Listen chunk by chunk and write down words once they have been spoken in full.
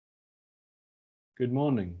Good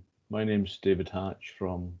morning. My name is David Hatch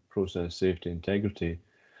from Process Safety Integrity,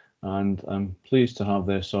 and I'm pleased to have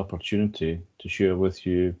this opportunity to share with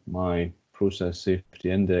you my Process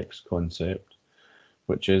Safety Index concept,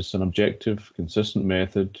 which is an objective, consistent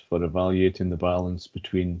method for evaluating the balance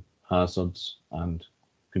between hazards and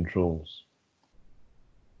controls.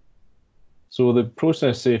 So the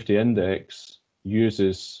Process Safety Index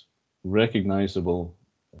uses recognizable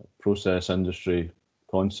process industry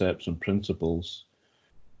concepts and principles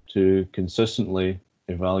to consistently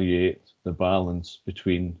evaluate the balance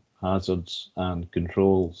between hazards and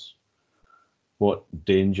controls. What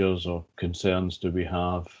dangers or concerns do we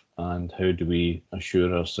have, and how do we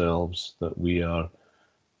assure ourselves that we are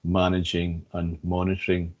managing and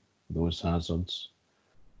monitoring those hazards?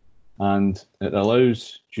 And it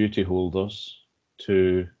allows duty holders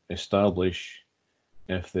to establish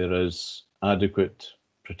if there is adequate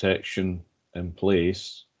protection in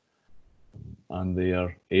place, and they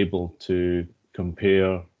are able to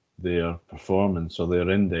compare their performance or their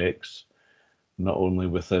index not only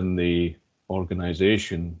within the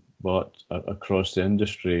organization but across the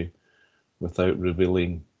industry without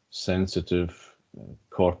revealing sensitive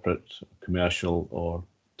corporate, commercial or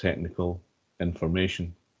technical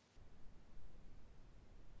information.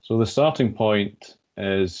 So the starting point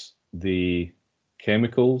is the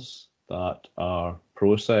chemicals that are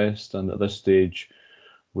processed, and at this stage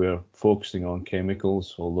we're focusing on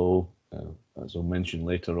chemicals, although as I'll mention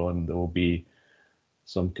later on, there will be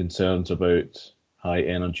some concerns about high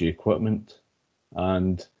energy equipment.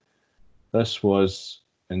 And this was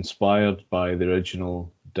inspired by the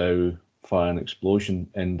original Dow Fire and Explosion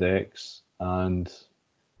Index, and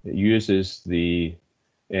it uses the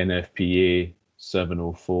NFPA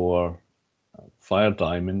 704 fire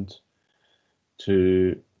diamond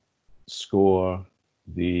to score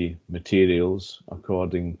the materials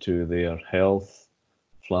according to their health,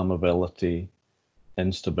 flammability,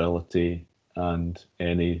 instability, and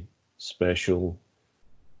any special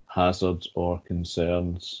hazards or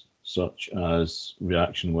concerns such as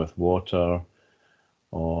reaction with water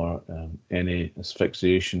or any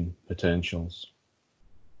asphyxiation potentials.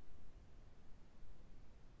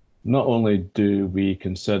 Not only do we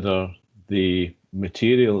consider the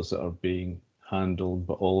materials that are being handled,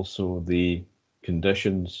 but also the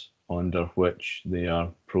conditions under which they are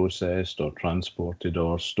processed or transported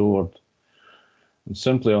or stored. And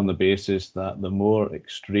simply on the basis that the more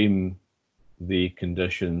extreme the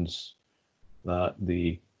conditions that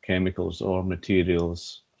the chemicals or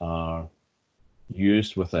materials are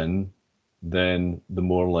used within, then the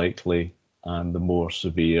more likely and the more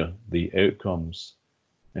severe the outcomes.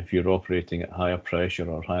 If you're operating at higher pressure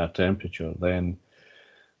or higher temperature, then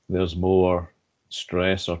there's more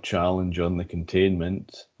stress or challenge on the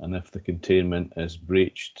containment, and if the containment is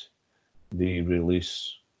breached, the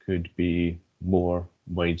release could be more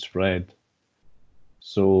widespread.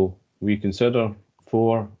 So we consider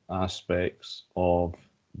four aspects of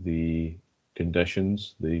the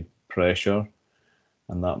conditions: the pressure,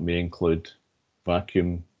 and that may include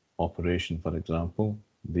vacuum operation, for example;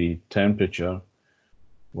 the temperature,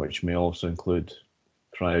 which may also include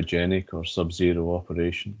cryogenic or sub-zero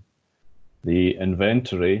operation; the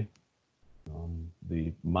inventory,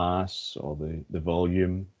 the mass or the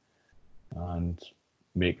volume, and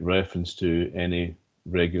make reference to any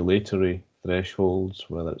regulatory thresholds,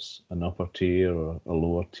 whether it's an upper tier or a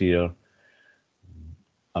lower tier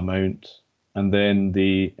amount. And then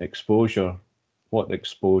the exposure: what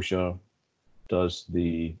exposure does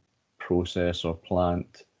the process or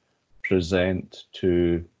plant present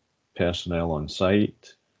to personnel on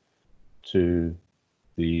site, to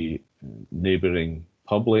the neighbouring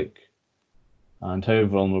public, and how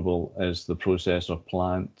vulnerable is the process or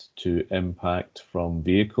plant to impact from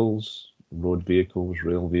vehicles, road vehicles,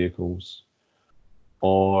 rail vehicles,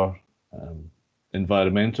 or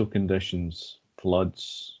environmental conditions,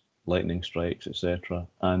 floods, lightning strikes, etc.,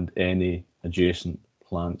 and any adjacent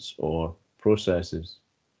plants or processes.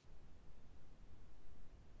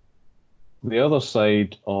 The other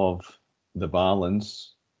side of the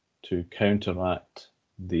balance to counteract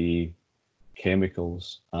the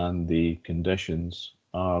chemicals and the conditions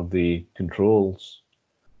are the controls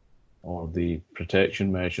or the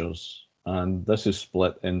protection measures, and this is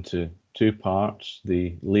split into two parts: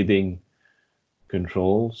 the leading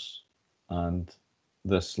controls, and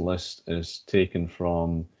this list is taken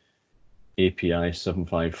from API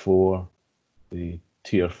 754, the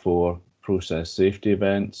Tier 4 process safety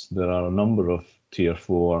events. There are a number of Tier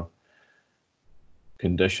 4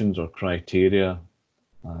 conditions or criteria.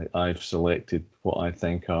 I've selected what I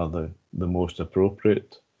think are the most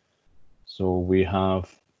appropriate. So we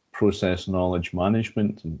have process knowledge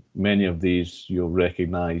management. And many of these you'll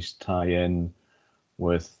recognize tie in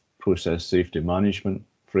with process safety management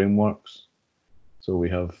frameworks. So we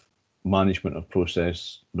have management of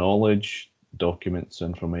process knowledge, documents,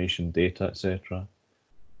 information, data, etc.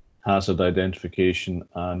 Hazard identification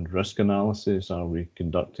and risk analysis. Are we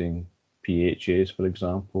conducting PHAs, for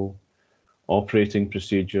example? Operating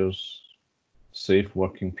procedures, safe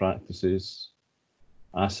working practices,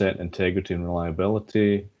 asset integrity and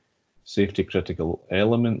reliability, safety critical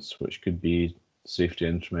elements, which could be safety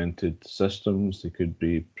instrumented systems, they could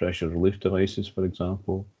be pressure relief devices, for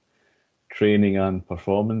example, training and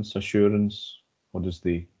performance assurance, what does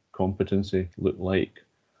the competency look like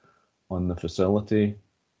on the facility,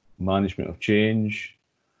 management of change,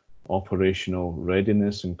 operational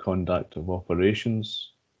readiness and conduct of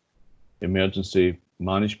operations, emergency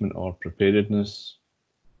management or preparedness,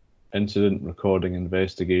 incident recording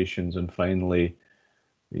investigations, and finally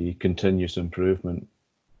the continuous improvement,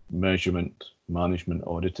 measurement, management,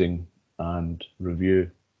 auditing and review.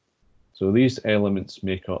 So these elements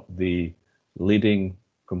make up the leading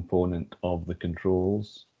component of the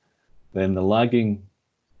controls. Then the lagging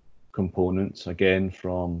components, again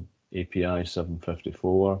from API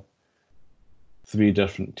 754, 3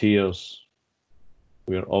 different tiers.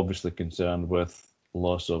 We're obviously concerned with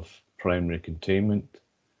loss of primary containment.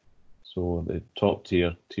 So the top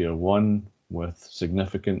tier, tier 1, with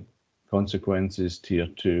significant consequences, tier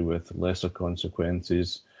 2 with lesser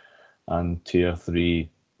consequences, and tier 3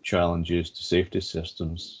 challenges to safety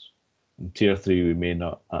systems. In tier 3, we may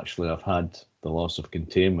not actually have had the loss of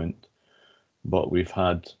containment, but we've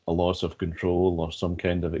had a loss of control or some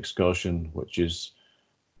kind of excursion, which is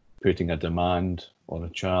putting a demand or a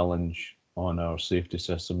challenge on our safety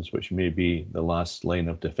systems, which may be the last line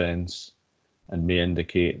of defense and may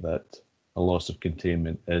indicate that a loss of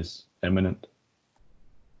containment is imminent.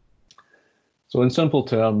 So in simple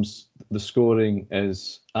terms, the scoring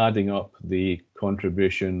is adding up the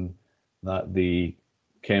contribution that the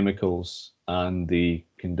chemicals and the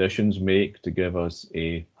conditions make to give us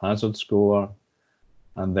a hazard score,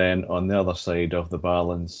 and then on the other side of the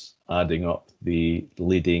balance, adding up the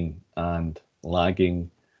leading and lagging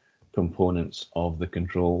components of the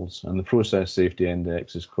controls. And the process safety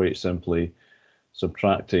index is quite simply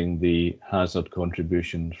subtracting the hazard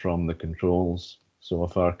contribution from the controls. So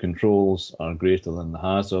if our controls are greater than the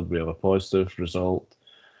hazard, we have a positive result.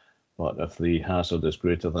 But if the hazard is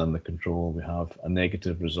greater than the control, we have a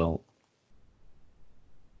negative result.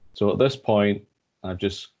 So at this point, I've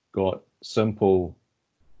just got simple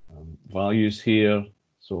values here.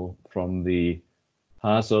 So from the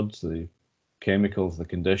hazards, the chemicals, the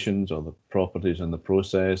conditions, or the properties in the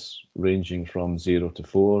process, ranging from 0 to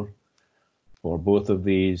 4 for both of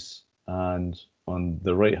these. And on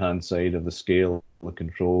the right-hand side of the scale, the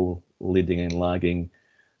control, leading and lagging,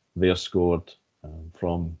 they're scored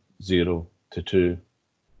from 0 to 2.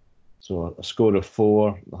 So a score of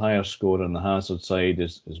 4, the higher score on the hazard side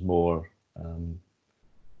is more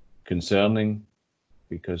concerning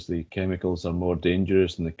because the chemicals are more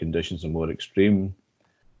dangerous and the conditions are more extreme.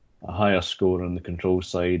 A higher score on the control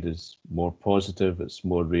side is more positive. It's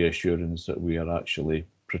more reassurance that we are actually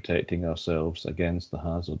protecting ourselves against the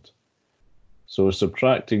hazard. So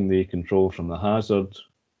subtracting the control from the hazard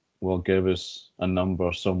will give us a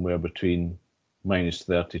number somewhere between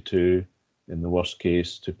 -32 in the worst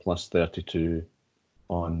case to +32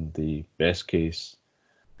 on the best case.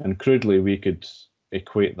 And crudely, we could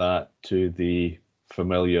equate that to the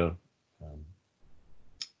familiar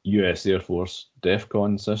US Air Force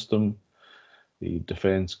DEFCON system, the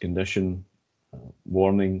Defense Condition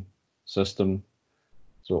Warning System.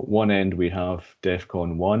 So at one end, we have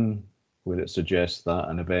DEFCON 1, where it suggests that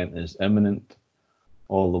an event is imminent,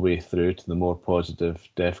 all the way through to the more positive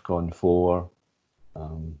DEFCON 4.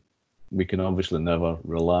 We can obviously never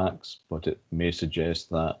relax, but it may suggest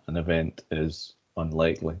that an event is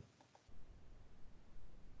unlikely.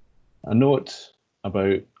 A note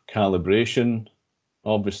about calibration.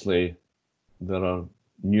 Obviously, there are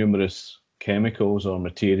numerous chemicals or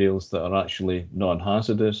materials that are actually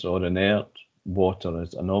non-hazardous or inert. Water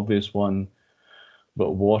is an obvious one,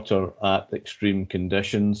 but water at extreme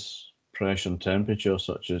conditions, pressure and temperature,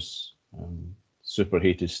 such as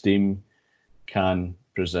superheated steam, can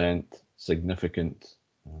present significant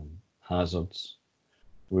hazards.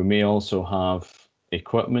 We may also have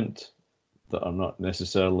equipment that are not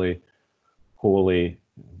necessarily wholly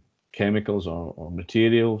chemicals or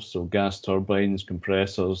materials, so gas turbines,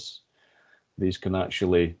 compressors, these can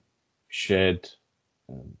actually shed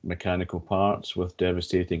mechanical parts with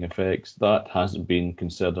devastating effects. That hasn't been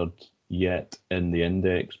considered yet in the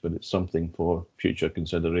index, but it's something for future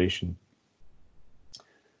consideration.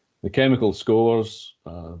 The chemical scores,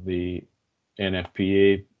 the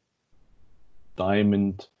NFPA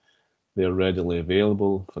Diamond, they're readily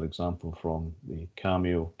available, for example, from the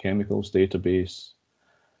Cameo Chemicals database.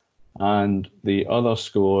 And the other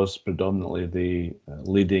scores, predominantly the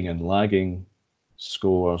leading and lagging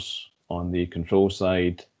scores on the control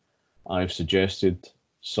side, I've suggested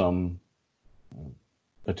some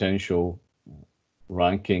potential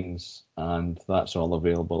rankings, and that's all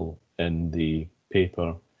available in the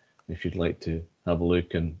paper if you'd like to have a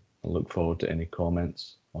look, and I look forward to any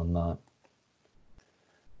comments on that.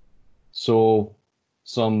 So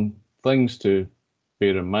some things to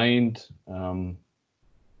bear in mind.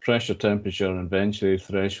 Pressure, temperature, and inventory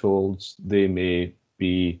thresholds, they may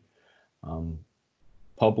be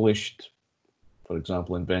published, for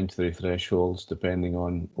example, inventory thresholds, depending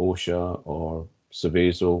on OSHA or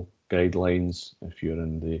Seveso guidelines if you're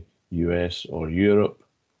in the US or Europe.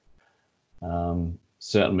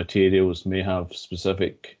 Certain materials may have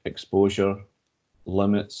specific exposure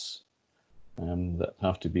limits that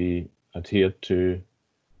have to be adhered to.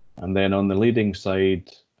 And then on the leading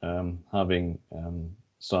side, having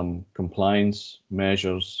some compliance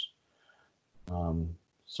measures,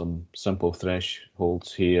 some simple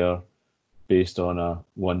thresholds here based on a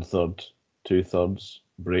 1/3, 2/3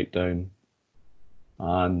 breakdown,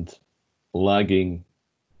 and lagging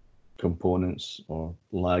components or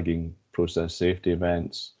lagging process safety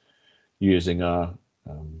events using a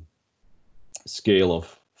scale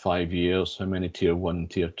of 5 years. How many tier 1,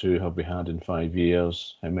 tier 2 have we had in 5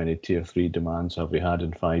 years? How many tier 3 demands have we had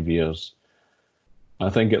in 5 years? I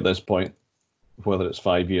think at this point, whether it's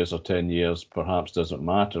 5 years or 10 years, perhaps doesn't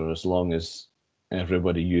matter as long as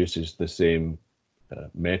everybody uses the same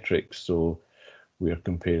metrics. So we're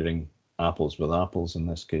comparing apples with apples in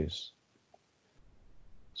this case.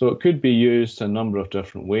 So it could be used a number of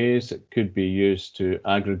different ways. It could be used to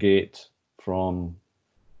aggregate from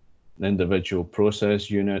an individual process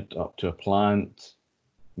unit up to a plant,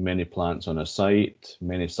 many plants on a site,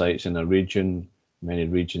 many sites in a region, many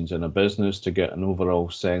regions in a business, to get an overall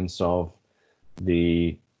sense of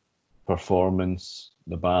the performance,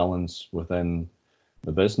 the balance within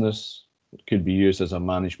the business. It could be used as a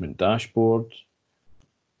management dashboard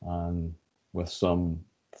and with some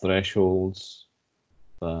thresholds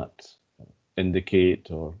that indicate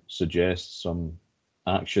or suggest some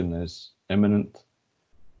action is imminent.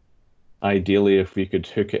 Ideally, if we could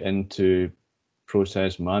hook it into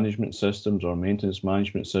process management systems or maintenance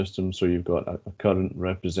management systems, so you've got a current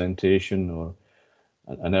representation or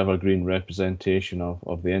an evergreen representation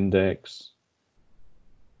of the index.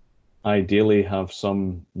 Ideally, have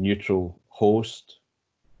some neutral host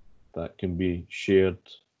that can be shared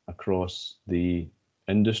across the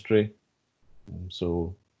industry,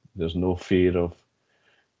 so there's no fear of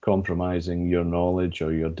compromising your knowledge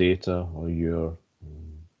or your data or your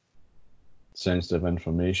sensitive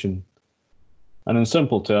information. And in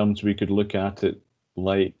simple terms, we could look at it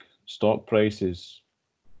like stock prices.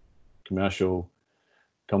 Commercial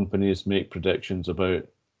companies make predictions about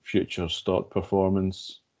future stock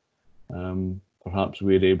performance. Perhaps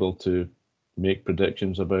we're able to make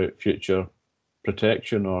predictions about future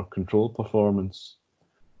protection or control performance.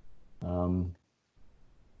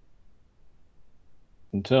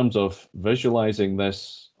 In terms of visualizing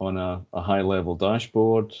this on a high-level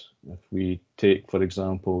dashboard, if we take, for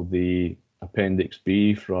example, the Appendix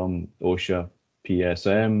B from OSHA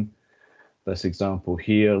PSM, this example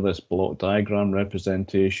here, this block diagram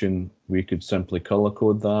representation, we could simply color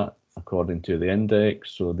code that according to the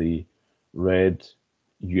index. So the red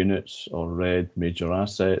units or red major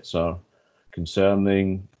assets are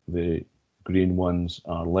concerning, the green ones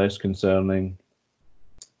are less concerning.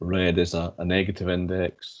 Red is a negative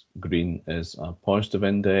index, green is a positive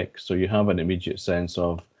index. So you have an immediate sense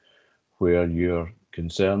of where your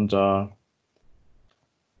concerns are.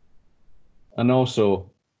 And also,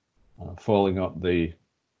 following up the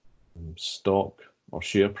stock or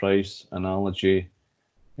share price analogy,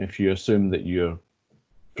 if you assume that your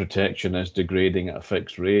protection is degrading at a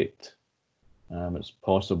fixed rate, it's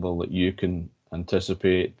possible that you can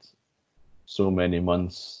anticipate so many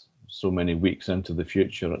months, so many weeks into the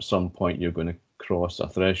future, at some point you're going to cross a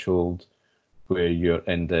threshold where your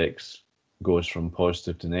index goes from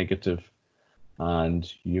positive to negative,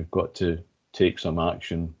 and you've got to take some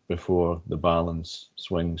action before the balance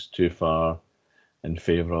swings too far in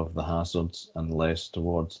favor of the hazards and less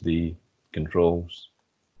towards the controls.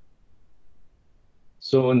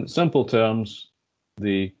 So in simple terms,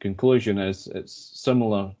 the conclusion is it's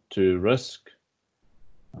similar to risk.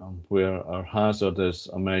 where our hazard is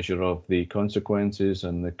a measure of the consequences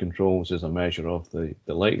and the controls is a measure of the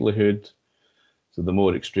likelihood. So the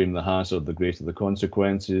more extreme the hazard, the greater the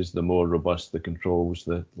consequences, the more robust the controls,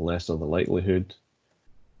 the lesser the likelihood.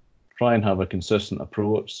 Try and have a consistent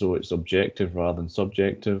approach so it's objective rather than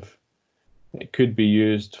subjective. It could be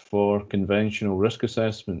used for conventional risk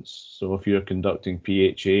assessments. So if you're conducting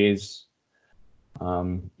PHAs,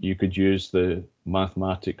 you could use the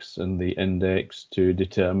mathematics in the index to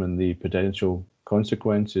determine the potential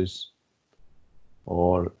consequences,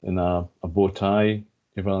 or in a bow tie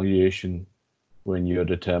evaluation when you're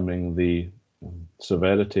determining the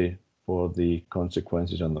severity for the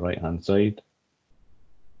consequences on the right-hand side.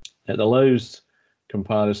 It allows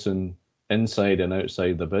comparison inside and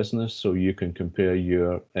outside the business, so you can compare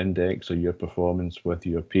your index or your performance with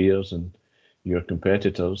your peers and your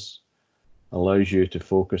competitors. Allows you to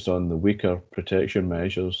focus on the weaker protection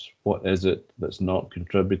measures. What is it that's not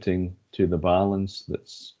contributing to the balance,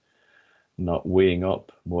 that's not weighing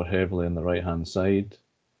up more heavily on the right-hand side?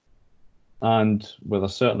 And with a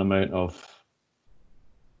certain amount of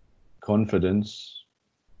confidence,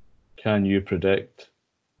 can you predict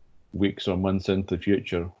weeks or months into the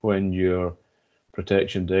future when your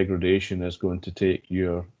protection degradation is going to take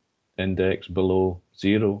your index below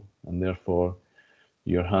zero, and therefore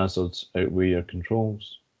your hazards outweigh your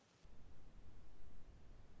controls?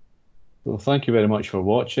 Well, thank you very much for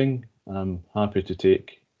watching. I'm happy to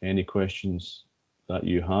take any questions that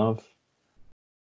you have.